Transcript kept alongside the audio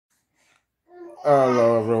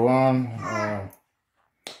Hello everyone.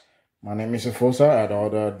 My name is Efosa. I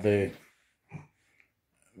ordered the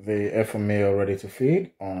Enfamil A ready to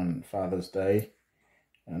feed on Father's Day,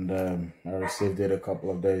 and I received it a couple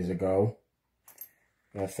of days ago.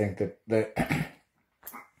 I think that the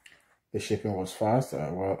shipping was fast.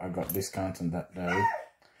 Well, I got discounts on that day,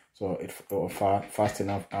 so it was fast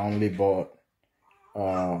enough. I only bought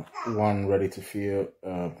one ready to feed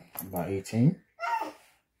by 18.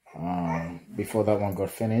 Before that one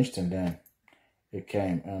got finished, and then it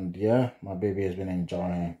came, and yeah, my baby has been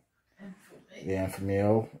enjoying the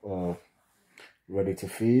Enfamil ready to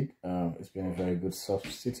feed. It's been a very good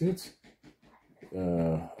substitute.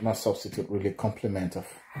 Not substitute, really complement of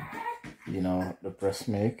the breast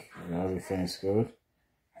milk. Everything is good.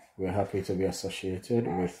 We're happy to be associated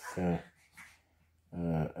with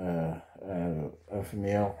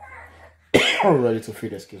Enfamil ready to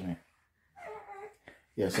feed. Excuse me.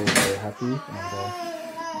 Yeah, so we're very happy, and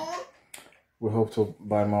we hope to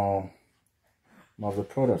buy more of the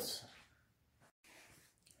products.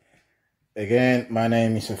 Again, my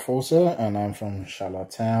name is Efosa, and I'm from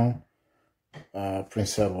Charlottetown,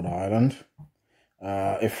 Prince Edward Island.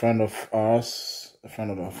 A friend of ours, a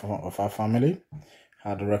friend of our family,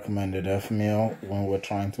 had recommended Enfamil when we were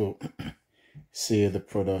trying to see the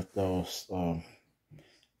product that was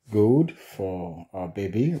good for our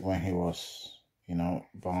baby when he was,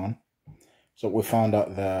 born. So we found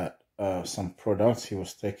out that some products he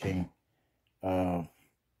was taking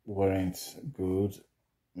weren't good,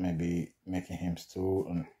 maybe making him stool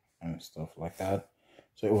and stuff like that.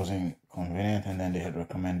 So it wasn't convenient, and then they had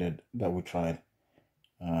recommended that we tried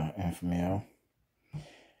Enfamil,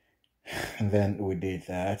 and then we did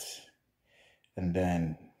that, and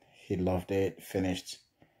then he loved it, finished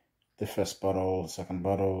the first bottle, second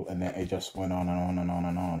bottle, and then it just went on and on and on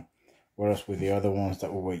and on. Whereas with the other ones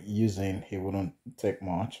that we were using, he wouldn't take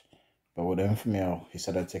much, but with Enfamil, he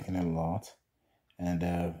started taking a lot, and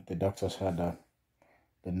the doctors had the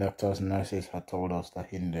doctors, nurses had told us that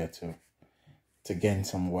he needed to gain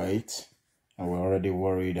some weight, and we're already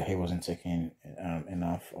worried that he wasn't taking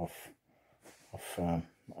enough of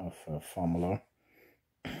formula.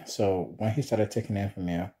 So when he started taking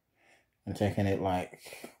Enfamil and taking it,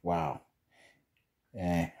 like, wow,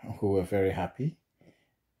 we were very happy,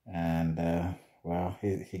 and well,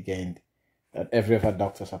 he gained. At every other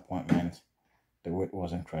doctor's appointment, the weight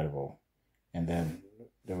was incredible, and then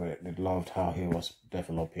they loved how he was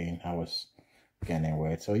developing, how he was gaining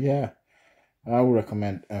weight. So yeah, I would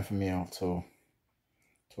recommend Enfamil to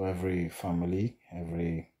every family,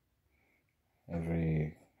 every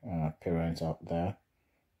parents out there,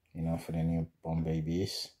 for the newborn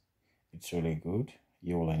babies. It's really good.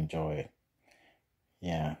 You will enjoy it.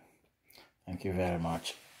 Yeah. Thank you very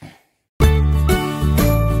much.